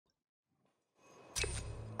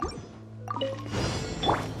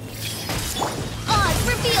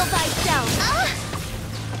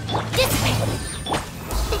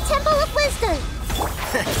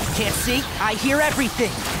Can't see? I hear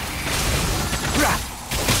everything!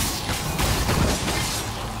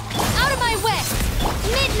 Out of my way!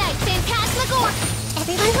 Midnight Phantasmagor!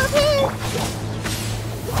 Everyone hold hands!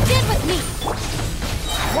 Get with me!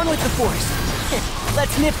 One with the Force.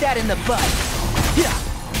 Let's nip that in the bud.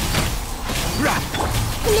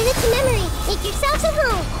 A minute to memory. Make yourselves at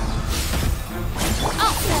home.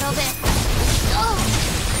 I'll settle this.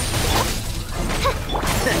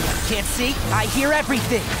 Can't see? I hear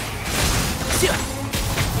everything!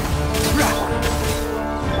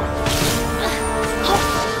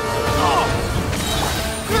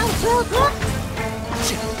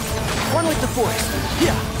 One with the Force.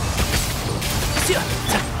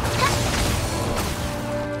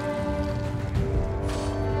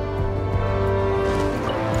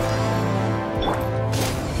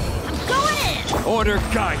 I'm going in! Order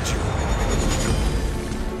guide you.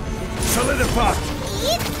 Solidify.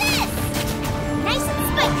 Eat this! Nice and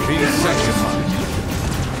spicy! Be sanctified.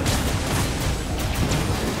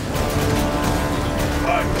 I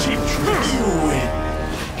keep true.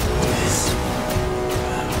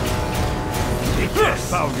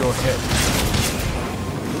 Bow your head.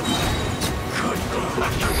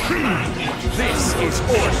 This is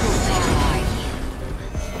order.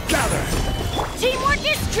 Gather. Teamwork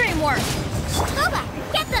is dreamwork! Boba,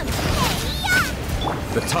 get them! Hey-ya!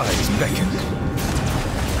 The tides beckon.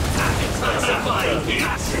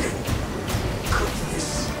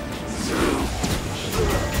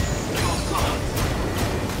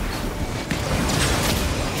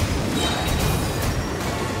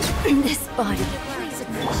 This body.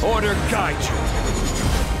 Order guide you.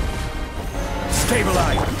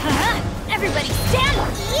 Stabilize. Everybody stand!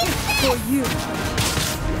 For you.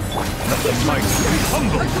 Let the mighty be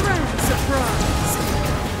humble. A grand surprise.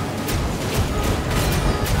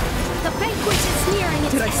 The banquet is nearing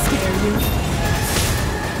its Did I scare you?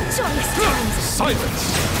 joyous times! Silence.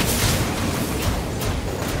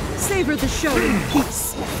 Savor the show in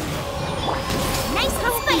peace. Nice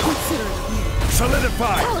and spicy! Consider it.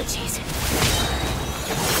 Solidify. Apologies.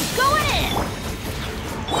 Going in!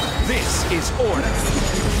 This is order.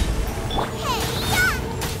 Hey-ya!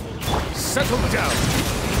 Settle down.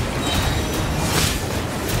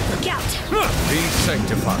 Look out! Be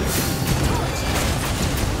sanctified.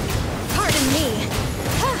 Pardon me.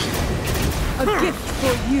 A gift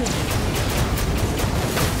for you.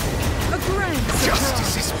 A grand surprise.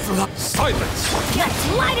 Justice is blood. Silence. Let's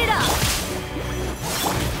light it up!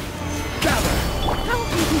 Gather. How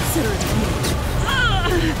inconsiderate of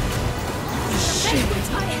you. Shit!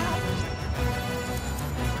 I have...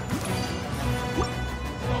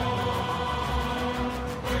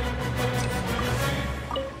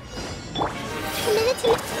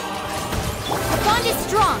 The bond is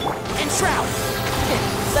strong! And Shroud!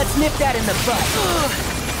 Let's nip that in the bud.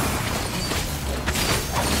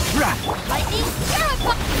 Lightning,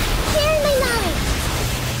 terrifying! Share my knowledge!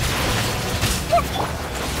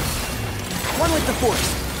 One with the Force.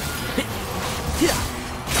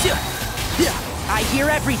 I hear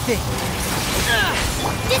everything!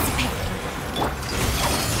 Dissipate!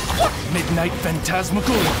 Midnight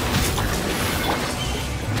Phantasmagor.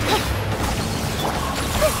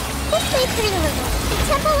 This may hurt a little. The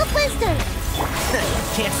Temple of Wisdom!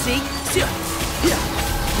 Can't see?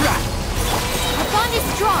 The bond is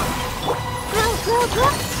strong!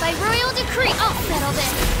 Grow! By royal decree, I'll settle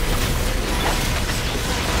this!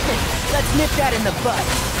 Let's nip that in the bud.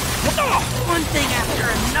 One thing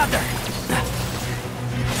after another.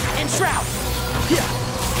 And Shroud.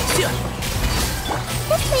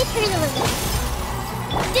 This may hurt a little.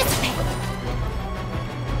 Dissipate!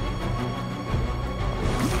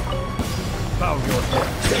 Bow your head.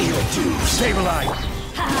 Stabilize.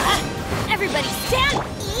 Everybody stand!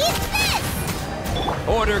 Eat this!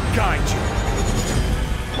 Order guide you.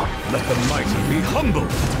 Let the mighty be humble.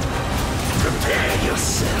 Prepare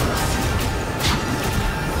yourself.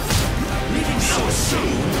 Leaving so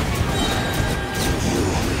soon.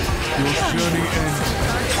 Your journey ends.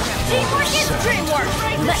 Teamwork is dreamwork!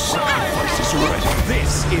 Let's Sacrifice is ready.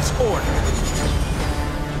 This is order.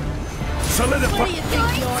 Solidify. What do you think,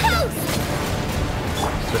 toast?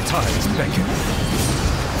 The tides beckon.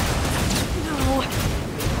 No.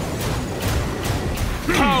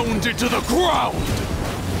 Pound it to the ground!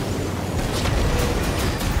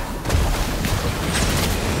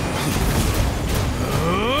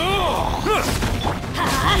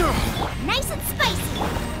 Nice and spicy!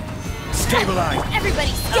 Stabilize!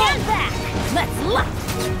 Everybody stand back! Let's look!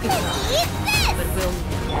 Eat this!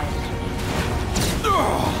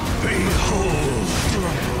 Behold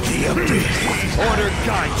the abyss! Order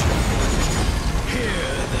guide you!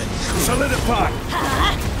 Solidify!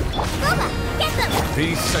 Boba, get them!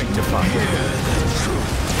 Be sanctified.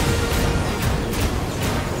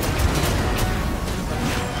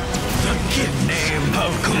 The kid name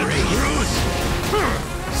of Bruce.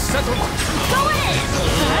 Settle. Go in!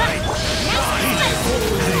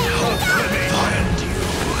 Find you.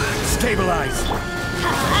 Stabilize.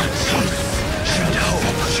 And hope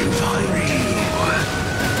you find you.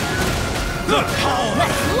 The power.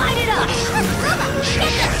 Let's light it up!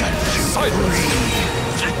 Silence.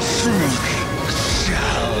 The truth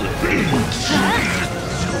shall be.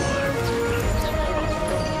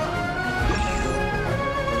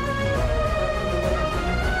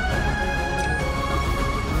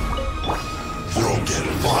 You'll get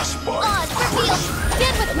lost by Oz, reveal!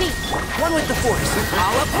 Get with me! One with the Force.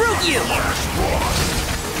 I'll uproot you!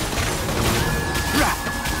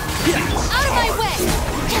 Out of my way!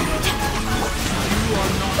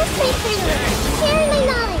 This may free me. Carry my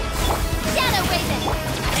knowledge! Shadow Raven!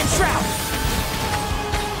 And Shroud!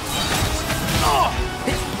 Oh!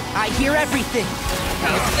 I hear everything!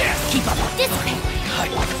 Keep up! This way!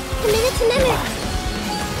 Committed to memory!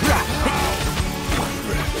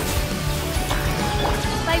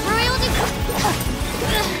 By royal decree!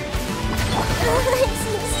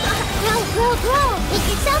 Grow! Make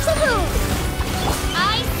yourselves at home!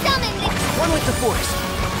 I summon the... One with the Force.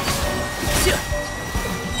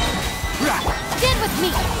 Get with me!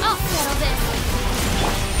 I'll settle this!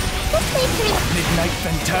 This may free... Midnight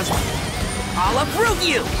Phantasm. I'll uproot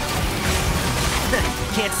you!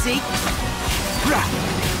 Can't see? Grow!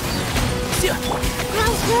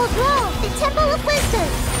 The Temple of Wisdom!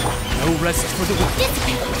 No rest for the wicked. This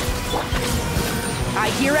way! I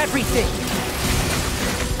hear everything!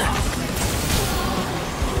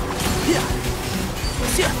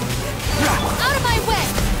 Out of my way!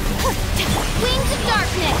 Wings of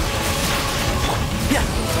darkness!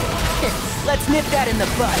 Let's nip that in the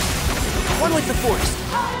bud. One with the Force.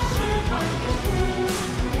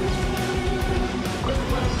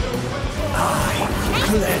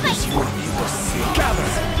 Cleanse you of your sin. Gather.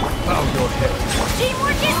 Bow your head.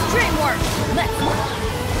 Teamwork is dreamwork! Let's...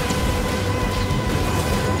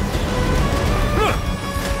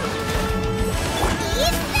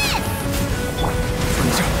 Eat this!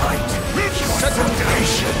 Delight.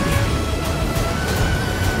 Settlation.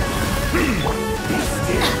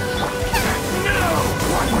 No!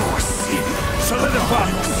 One more sin. Solidify.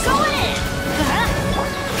 Going in!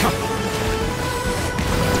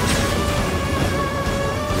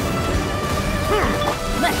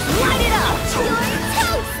 Let's light it up! You're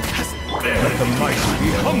toast! Let the mighty be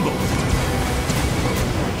humbled.